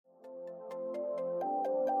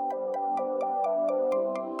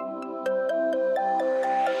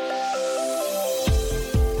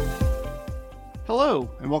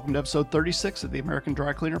Hello, and welcome to episode 36 of the American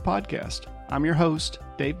Dry Cleaner podcast. I'm your host,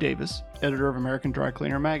 Dave Davis, editor of American Dry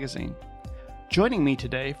Cleaner magazine. Joining me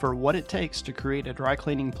today for what it takes to create a dry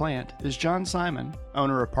cleaning plant is John Simon,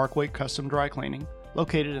 owner of Parkway Custom Dry Cleaning,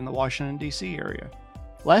 located in the Washington, D.C. area.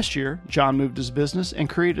 Last year, John moved his business and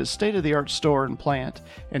created a state-of-the-art store and plant,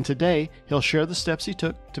 and today he'll share the steps he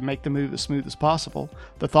took to make the move as smooth as possible,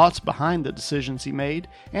 the thoughts behind the decisions he made,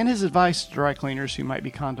 and his advice to dry cleaners who might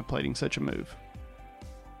be contemplating such a move.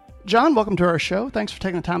 John, welcome to our show. Thanks for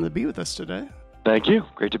taking the time to be with us today. Thank you.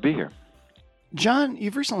 Great to be here. John,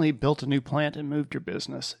 you've recently built a new plant and moved your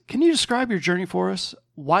business. Can you describe your journey for us?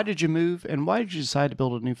 Why did you move, and why did you decide to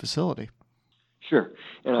build a new facility? Sure.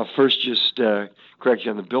 And I'll first just correct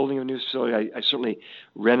you on the building of a new facility. I certainly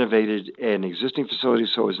renovated an existing facility,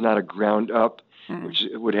 so it was not a ground up, which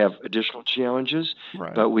would have additional challenges.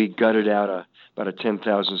 Right. But we gutted out about a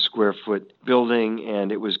 10,000 square foot building,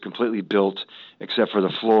 and it was completely built except for the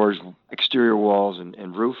floors, exterior walls,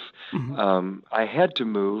 and roof. I had to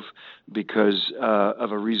move because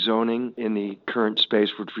of a rezoning in the current space,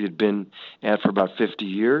 which we had been at for about 50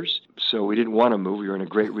 years. So we didn't want to move. We were in a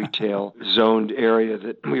great retail zoned area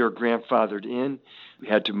that we were grandfathered in. We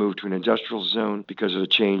had to move to an industrial zone because of a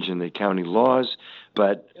change in the county laws.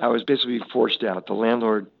 But I was basically forced out. The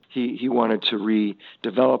landlord, he wanted to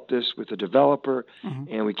redevelop this with a developer,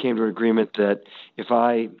 and we came to an agreement that if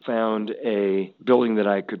I found a building that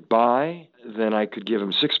I could buy, then I could give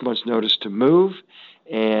him 6 months' notice to move.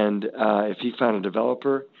 And if he found a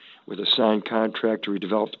developer with a signed contract to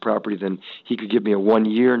redevelop the property, then he could give me a 1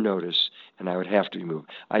 year notice, and I would have to be moved.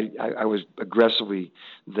 I was aggressively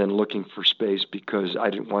then looking for space because I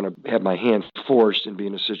didn't want to have my hand forced and be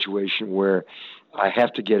in a situation where I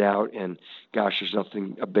have to get out and, gosh, there's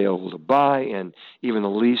nothing available to buy, and even the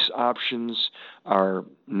lease options are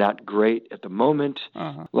not great at the moment.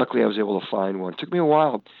 Luckily, I was able to find one. It took me a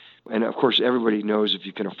while. And, of course, everybody knows if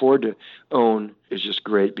you can afford to own, it's just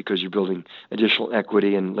great because you're building additional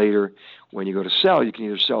equity. And later, when you go to sell, you can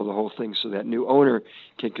either sell the whole thing so that new owner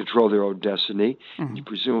can control their own destiny. You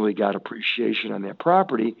presumably got appreciation on that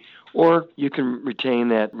property, or you can retain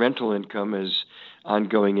that rental income as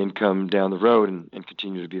ongoing income down the road and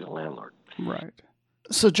continue to be the landlord. Right.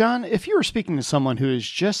 So, John, if you were speaking to someone who is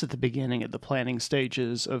just at the beginning of the planning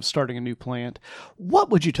stages of starting a new plant,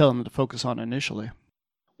 what would you tell them to focus on initially?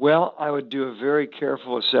 Well, I would do a very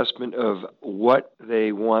careful assessment of what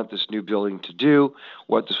they want this new building to do,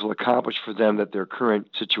 what this will accomplish for them that their current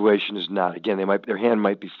situation is not. Again, their hand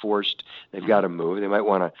might be forced. They've got to move. They might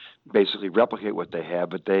want to basically replicate what they have,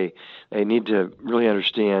 but they need to really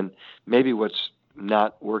understand maybe what's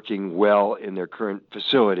not working well in their current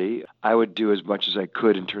facility. I would do as much as I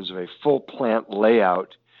could in terms of a full plant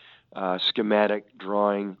layout, schematic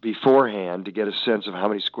drawing beforehand to get a sense of how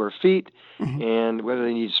many square feet and whether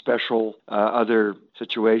they need special other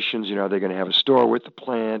situations. Are they going to have a store with the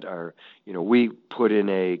plant? Or, we put in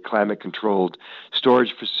a climate-controlled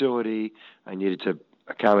storage facility. I needed to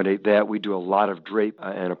accommodate that. We do a lot of drape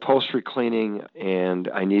and upholstery cleaning, and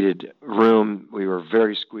I needed room. We were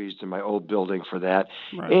very squeezed in my old building for that.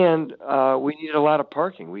 Right. And we needed a lot of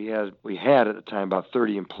parking. We had at the time about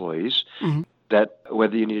 30 employees. That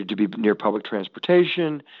whether you needed to be near public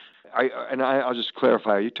transportation, I'll just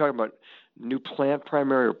clarify, are you talking about new plant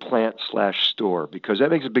primary or plant/store? Because that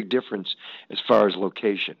makes a big difference as far as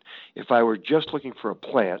location. If I were just looking for a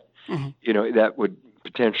plant, that would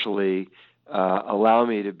potentially allow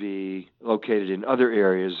me to be located in other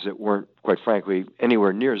areas that weren't, quite frankly,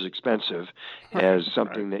 anywhere near as expensive as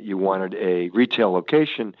something that you wanted a retail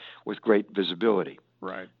location with great visibility.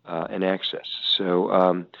 Right. And access.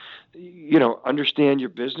 So, understand your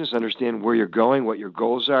business, understand where you're going, what your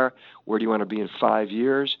goals are, where do you want to be in 5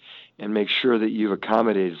 years, and make sure that you've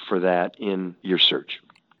accommodated for that in your search.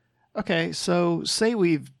 Okay, so say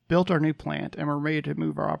we've built our new plant and we're ready to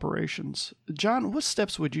move our operations. John, what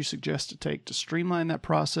steps would you suggest to take to streamline that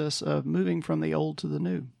process of moving from the old to the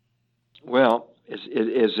new? Well, it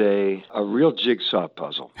is a real jigsaw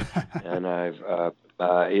puzzle, and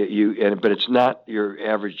but it's not your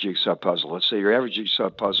average jigsaw puzzle. Let's say your average jigsaw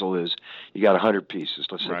puzzle is you got 100 pieces.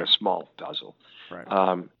 Let's say a small puzzle.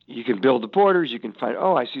 Right. You can build the borders. You can find,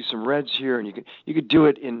 I see some reds here, and you could do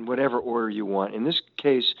it in whatever order you want. In this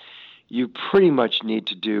case, you pretty much need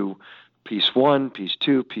to do piece 1, piece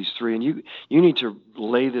 2, piece 3, and you need to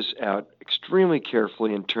lay this out extremely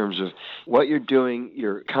carefully in terms of what you're doing.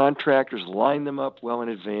 Your contractors line them up well in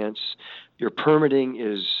advance. Your permitting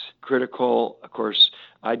is critical. Of course,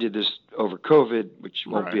 I did this over COVID, which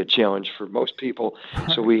won't be a challenge for most people.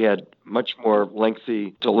 So we had much more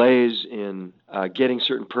lengthy delays in getting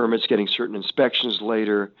certain permits, getting certain inspections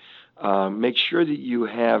later. Make sure that you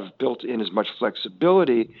have built in as much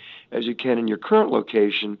flexibility as you can in your current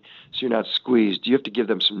location so you're not squeezed. You have to give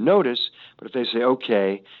them some notice, but if they say,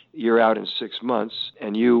 okay, you're out in 6 months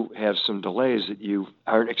and you have some delays that you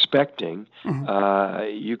aren't expecting,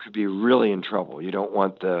 you could be really in trouble. You don't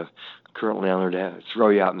want the current landlord to throw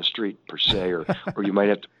you out in the street per se, or you might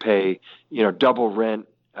have to pay, double rent.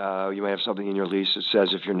 You might have something in your lease that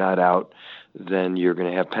says if you're not out, then you're going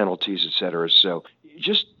to have penalties, et cetera. So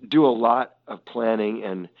just do a lot of planning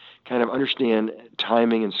and kind of understand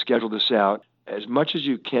timing and schedule this out as much as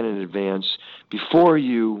you can in advance before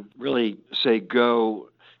you really say go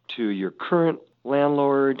to your current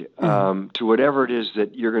landlord, to whatever it is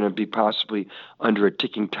that you're going to be possibly under a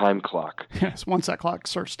ticking time clock. Yes, once that clock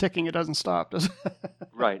starts ticking, it doesn't stop, does it?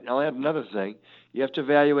 Right. I'll add another thing. You have to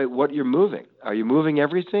evaluate what you're moving. Are you moving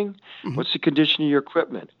everything? What's the condition of your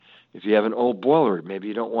equipment? If you have an old boiler, maybe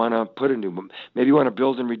you don't want to put a new one. Maybe you want to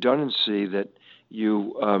build in redundancy that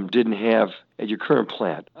you didn't have at your current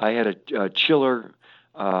plant. I had a chiller.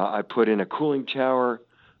 I put in a cooling tower.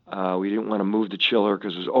 We didn't want to move the chiller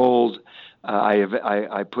because it was old.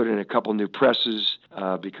 I put in a couple new presses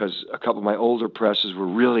because a couple of my older presses were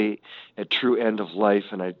really at true end of life,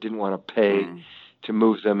 and I didn't want to pay to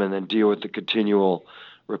move them and then deal with the continual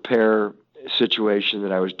repair situation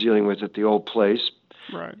that I was dealing with at the old place.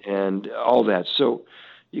 Right. And all that. So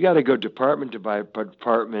you got to go department by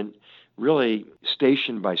department, really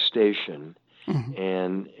station by station,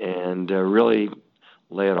 and really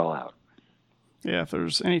lay it all out. Yeah, if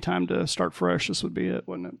there's any time to start fresh, this would be it,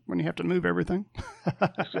 wouldn't it? When you have to move everything.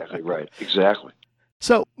 Exactly right. Exactly.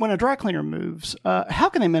 So when a dry cleaner moves, how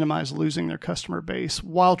can they minimize losing their customer base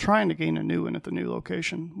while trying to gain a new one at the new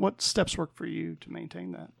location? What steps work for you to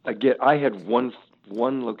maintain that? Again, I had one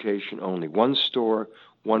location only, one store,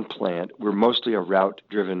 one plant. We're mostly a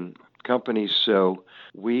route-driven company, so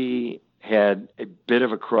we had a bit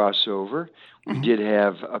of a crossover. We did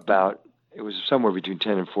have it was somewhere between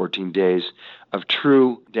 10 and 14 days of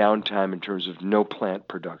true downtime in terms of no plant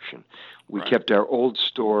production. We kept our old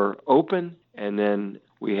store open, and then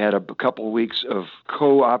we had a couple of weeks of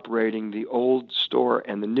co-operating the old store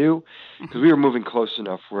and the new, because we were moving close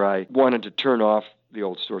enough where I wanted to turn off the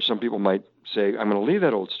old store. Some people might say, I'm going to leave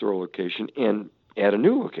that old store location and add a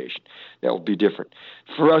new location. That will be different.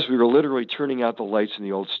 For us, we were literally turning out the lights in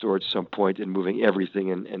the old store at some point and moving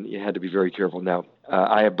everything, and you had to be very careful. Now,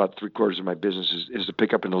 I have about 3/4 of my business is to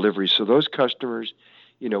pick up and delivery, so those customers,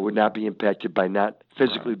 would not be impacted by not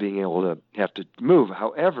physically being able to have to move.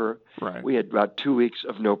 However, we had about 2 weeks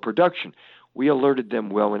of no production. We alerted them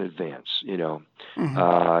well in advance. We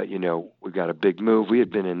got a big move. We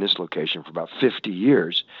had been in this location for about 50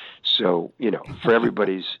 years. So, for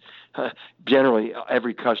everybody's, generally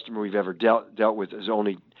every customer we've ever dealt with has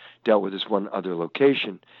only dealt with this one other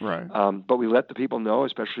location. Right. But we let the people know,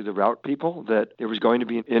 especially the route people, that there was going to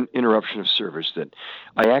be an interruption of service. That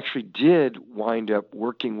I actually did wind up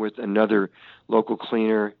working with another local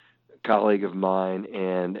cleaner colleague of mine,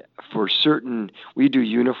 and for certain, we do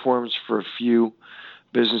uniforms for a few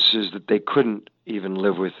businesses that they couldn't even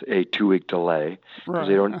live with a 2-week delay because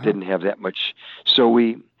they didn't have that much. So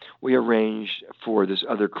we arranged for this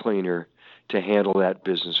other cleaner to handle that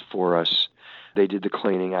business for us. They did the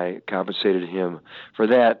cleaning. I compensated him for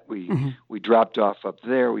that. We dropped off up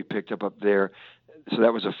there. We picked up there. So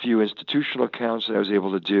that was a few institutional accounts that I was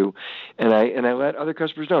able to do. And I let other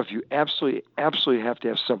customers know, if you absolutely have to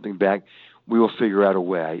have something back, we will figure out a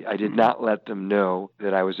way. I did not let them know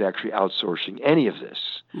that I was actually outsourcing any of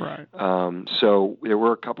this. Right. So there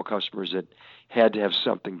were a couple customers that had to have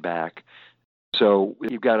something back. So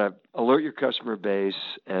you've got to alert your customer base.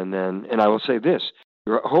 And I will say this,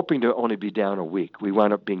 we were hoping to only be down a week. We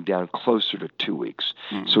wound up being down closer to 2 weeks.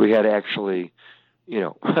 So we had to actually,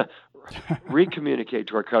 recommunicate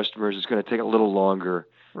to our customers. It's going to take a little longer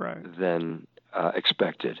than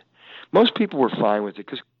expected. Most people were fine with it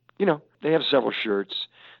because, they have several shirts,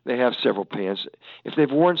 they have several pants. If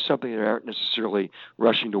they've worn something, they aren't necessarily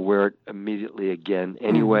rushing to wear it immediately again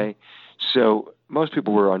anyway. So most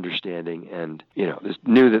people were understanding and,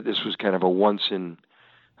 knew that this was kind of a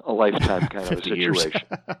once-in-a-lifetime kind of a situation.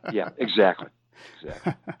 Yeah, exactly.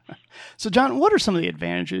 So, John, what are some of the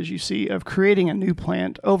advantages you see of creating a new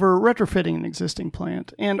plant over retrofitting an existing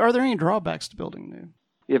plant? And are there any drawbacks to building new?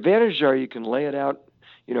 The advantages are you can lay it out.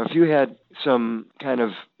 If you had some kind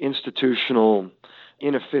of institutional,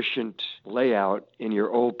 inefficient layout in your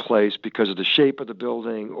old place because of the shape of the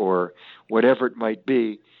building or whatever it might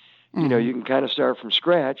be, you can kind of start from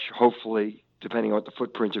scratch, hopefully, depending on what the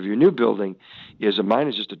footprint of your new building is. Mine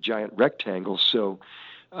is just a giant rectangle. So,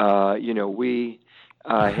 we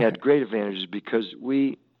had great advantages because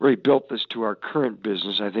we really built this to our current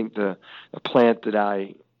business. I think the plant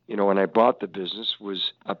that when I bought the business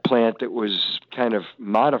was a plant that was kind of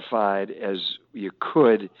modified as you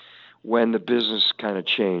could when the business kind of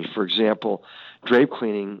changed. For example, drape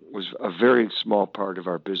cleaning was a very small part of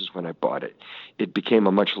our business when I bought it. It became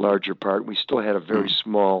a much larger part. We still had a very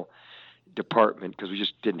small department because we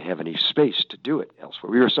just didn't have any space to do it elsewhere.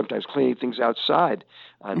 We were sometimes cleaning things outside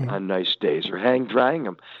on nice days or drying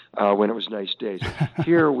them when it was nice days.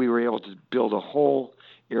 Here we were able to build a whole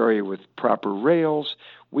area with proper rails.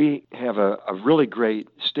 We have a really great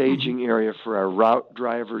staging area for our route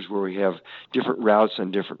drivers where we have different routes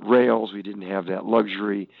on different rails. We didn't have that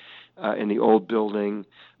luxury in the old building.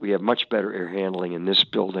 We have much better air handling in this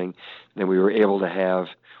building than we were able to have.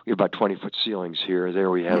 We have about 20-foot ceilings here. There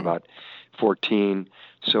we had about 14.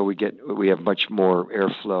 So we have much more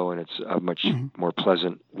airflow, and it's a much more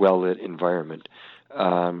pleasant, well-lit environment.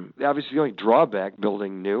 Obviously, the only drawback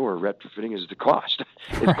building new or retrofitting is the cost.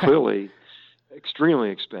 It's clearly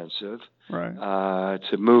extremely expensive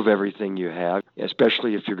to move everything you have,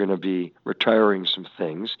 especially if you're going to be retiring some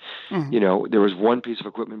things. There was one piece of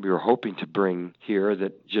equipment we were hoping to bring here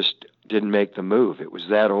that just didn't make the move. It was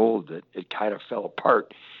that old that it kind of fell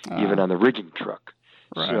apart, even on the rigging truck.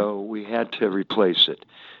 So we had to replace it.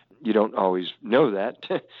 You don't always know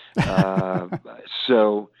that.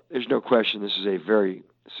 So there's no question this is a very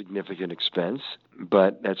significant expense.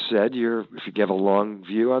 But that said, if you have a long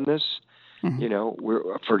view on this,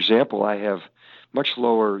 for example, I have much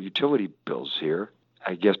lower utility bills here,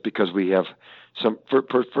 I guess because we have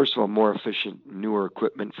first of all, more efficient, newer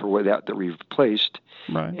equipment for that we've replaced.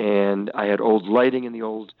 And I had old lighting in the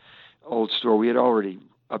old store. We had already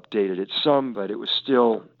updated it some, but it was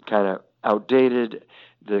still kind of outdated.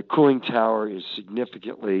 The cooling tower is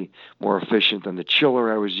significantly more efficient than the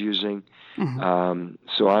chiller I was using.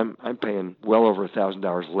 So I'm paying well over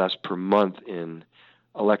 $1,000 less per month in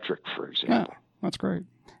electric, for example. Yeah, that's great.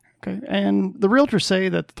 Okay. And the realtors say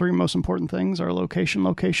that the three most important things are location,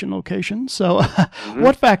 location, location. So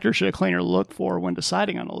what factors should a cleaner look for when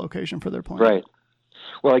deciding on a location for their plant? Right.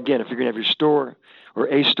 Well, again, if you're going to have your store or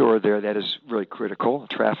a store there, that is really critical.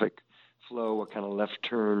 Traffic flow, what kind of left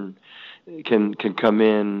turn can come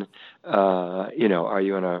in, are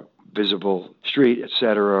you on a visible street, et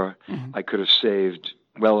cetera. I could have saved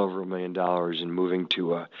well over $1 million in moving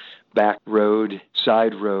to a back road,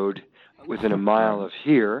 side road within a mile of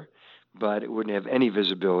here, but it wouldn't have any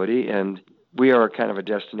visibility. And we are kind of a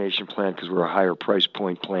destination plant because we're a higher price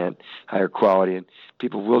point plant, higher quality, and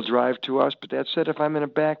people will drive to us. But that said, if I'm in a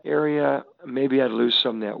back area, maybe I'd lose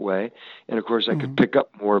some that way. And, of course, I could pick up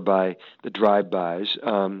more by the drive-bys.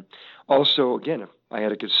 Also, again, if I had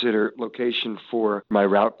to consider location for my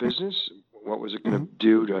route business, what was it going to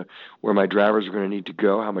do to where my drivers were going to need to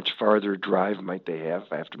go? How much farther drive might they have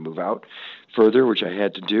if I have to move out further, which I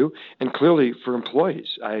had to do? And clearly for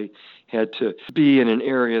employees, I had to be in an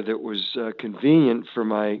area that was convenient for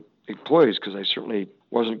my employees because I certainly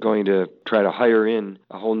wasn't going to try to hire in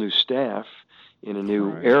a whole new staff in a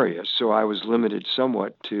new area. So I was limited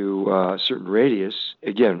somewhat to a certain radius.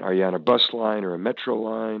 Again, are you on a bus line or a metro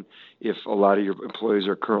line? If a lot of your employees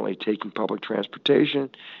are currently taking public transportation,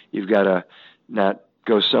 you've got to not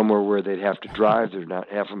go somewhere where they'd have to drive.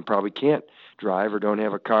 Half of them probably can't drive or don't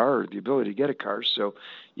have a car or the ability to get a car. So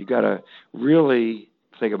you got to really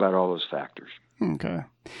think about all those factors. Okay.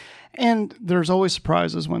 And there's always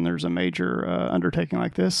surprises when there's a major undertaking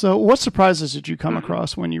like this. So what surprises did you come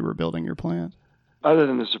across when you were building your plant? Other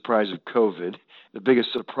than the surprise of COVID, the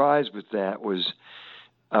biggest surprise with that was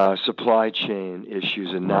supply chain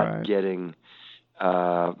issues and not getting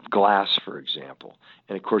glass, for example.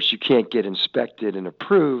 And, of course, you can't get inspected and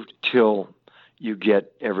approved till you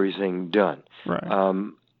get everything done.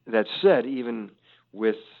 That said, even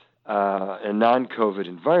with a non-COVID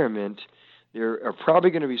environment, there are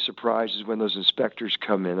probably going to be surprises when those inspectors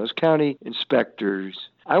come in. Those county inspectors,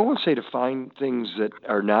 I won't say to find things that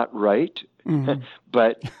are not right,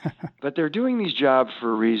 but they're doing these jobs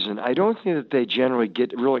for a reason. I don't think that they generally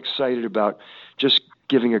get real excited about just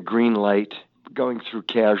giving a green light, going through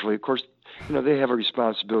casually. Of course, they have a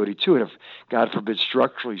responsibility too. And if, God forbid,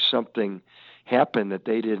 structurally something happened that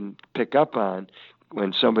they didn't pick up on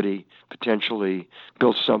when somebody potentially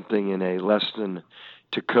built something in a less than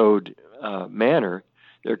to code manner,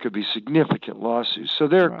 there could be significant lawsuits. So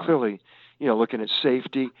they're clearly, looking at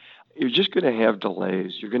safety. You're just going to have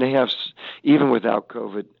delays. You're going to have, even without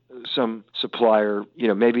COVID, some supplier,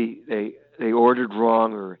 maybe they ordered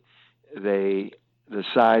wrong or the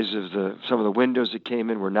size of some of the windows that came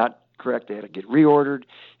in were not correct. They had to get reordered.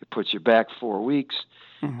 It puts you back 4 weeks.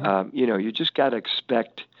 You just got to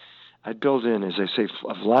expect I'd build in, as I say,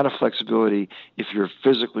 a lot of flexibility if you're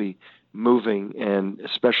physically moving, and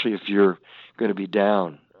especially if you're going to be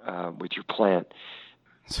down with your plant.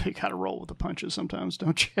 So you got to roll with the punches sometimes,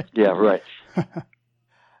 don't you? Yeah, right.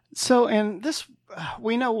 So, and this,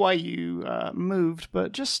 we know why you moved,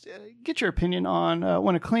 but just get your opinion on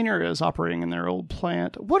when a cleaner is operating in their old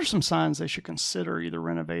plant, what are some signs they should consider either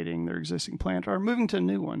renovating their existing plant or moving to a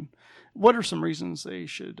new one? What are some reasons they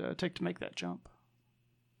should take to make that jump?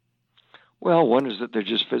 Well, one is that they're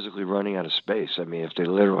just physically running out of space. I mean, if they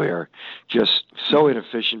literally are just so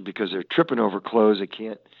inefficient because they're tripping over clothes, they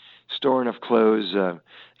can't store enough clothes,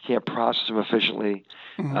 can't process them efficiently,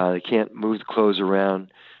 they can't move the clothes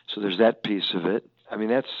around. So there's that piece of it. I mean,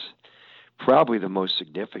 that's probably the most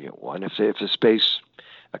significant one. If the space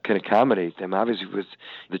can accommodate them, obviously with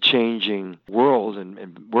the changing world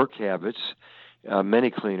and work habits, many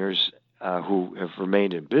cleaners who have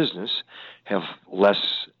remained in business have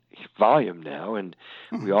less volume now, and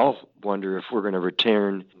we all wonder if we're going to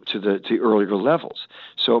return to the earlier levels.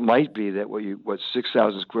 So it might be that what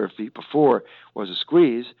 6,000 square feet before was a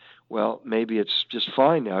squeeze. Well, maybe it's just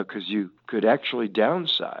fine now because you could actually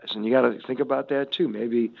downsize, and you got to think about that too.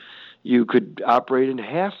 Maybe you could operate in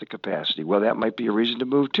half the capacity. Well, that might be a reason to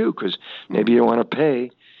move too, because maybe you don't want to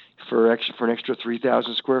pay for an extra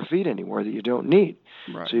 3,000 square feet anymore that you don't need.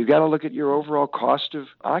 Right. So you've got to look at your overall cost of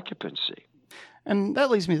occupancy. And that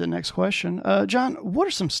leads me to the next question. John, what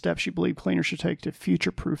are some steps you believe cleaners should take to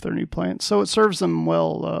future-proof their new plants so it serves them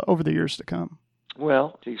well over the years to come?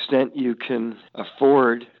 Well, to the extent you can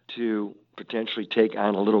afford to potentially take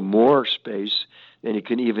on a little more space than you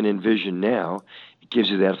can even envision now, it gives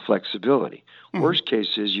you that flexibility. Worst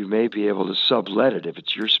case is you may be able to sublet it if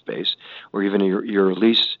it's your space, or even your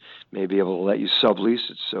lease may be able to let you sublease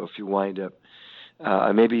it. So if you wind up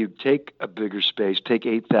maybe you take a bigger space, take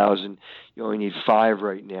 8,000, you only need 5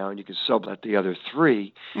 right now, and you can sublet the other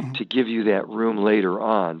 3 to give you that room later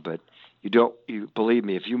on. But you believe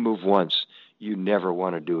me, if you move once, you never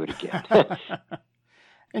want to do it again.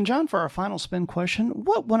 And John, for our final spin question,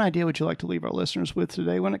 what one idea would you like to leave our listeners with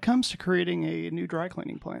today when it comes to creating a new dry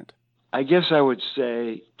cleaning plant? I guess I would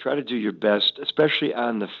say try to do your best, especially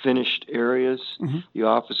on the finished areas, the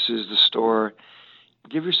offices, the store.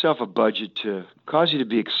 Give yourself a budget to cause you to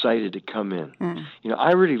be excited to come in. You know,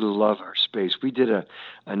 I really love our space. We did a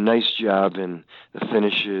nice job in the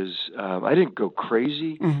finishes. I didn't go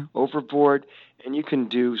crazy overboard, and you can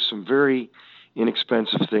do some very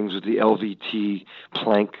inexpensive things with the LVT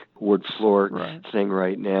plank wood floor thing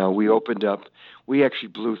right now. We actually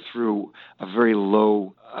blew through a very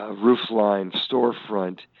low roofline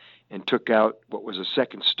storefront and took out what was a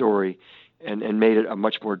second story and made it a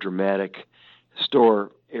much more dramatic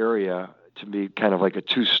store area to be kind of like a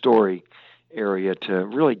 2-story area to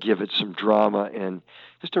really give it some drama and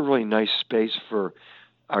just a really nice space for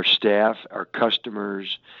our staff, our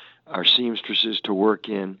customers, our seamstresses to work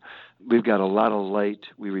in. We've got a lot of light.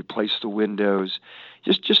 We replaced the windows.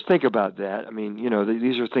 Just think about that. I mean, you know,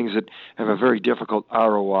 these are things that have a very difficult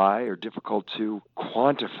ROI or difficult to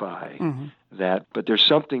quantify that, but there's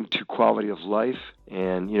something to quality of life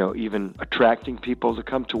and, you know, even attracting people to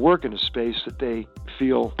come to work in a space that they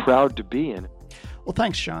feel proud to be in. Well,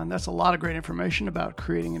 thanks, John. That's a lot of great information about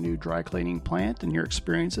creating a new dry cleaning plant and your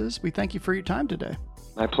experiences. We thank you for your time today.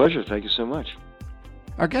 My pleasure. Thank you so much.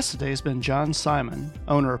 Our guest today has been John Simon,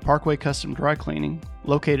 owner of Parkway Custom Dry Cleaning,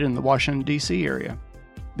 located in the Washington, D.C. area.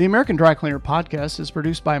 The American Dry Cleaner podcast is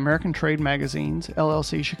produced by American Trade Magazine's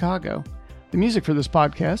LLC Chicago. The music for this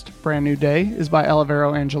podcast, Brand New Day, is by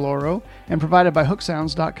Olivero Angeloro and provided by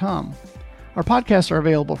hooksounds.com. Our podcasts are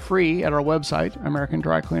available free at our website,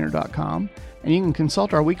 americandrycleaner.com, and you can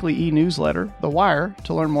consult our weekly e-newsletter, The Wire,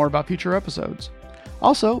 to learn more about future episodes.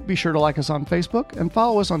 Also, be sure to like us on Facebook and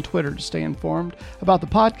follow us on Twitter to stay informed about the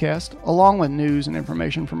podcast, along with news and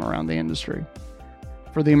information from around the industry.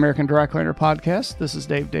 For the American Dry Cleaner podcast, this is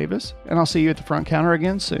Dave Davis, and I'll see you at the front counter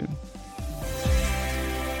again soon.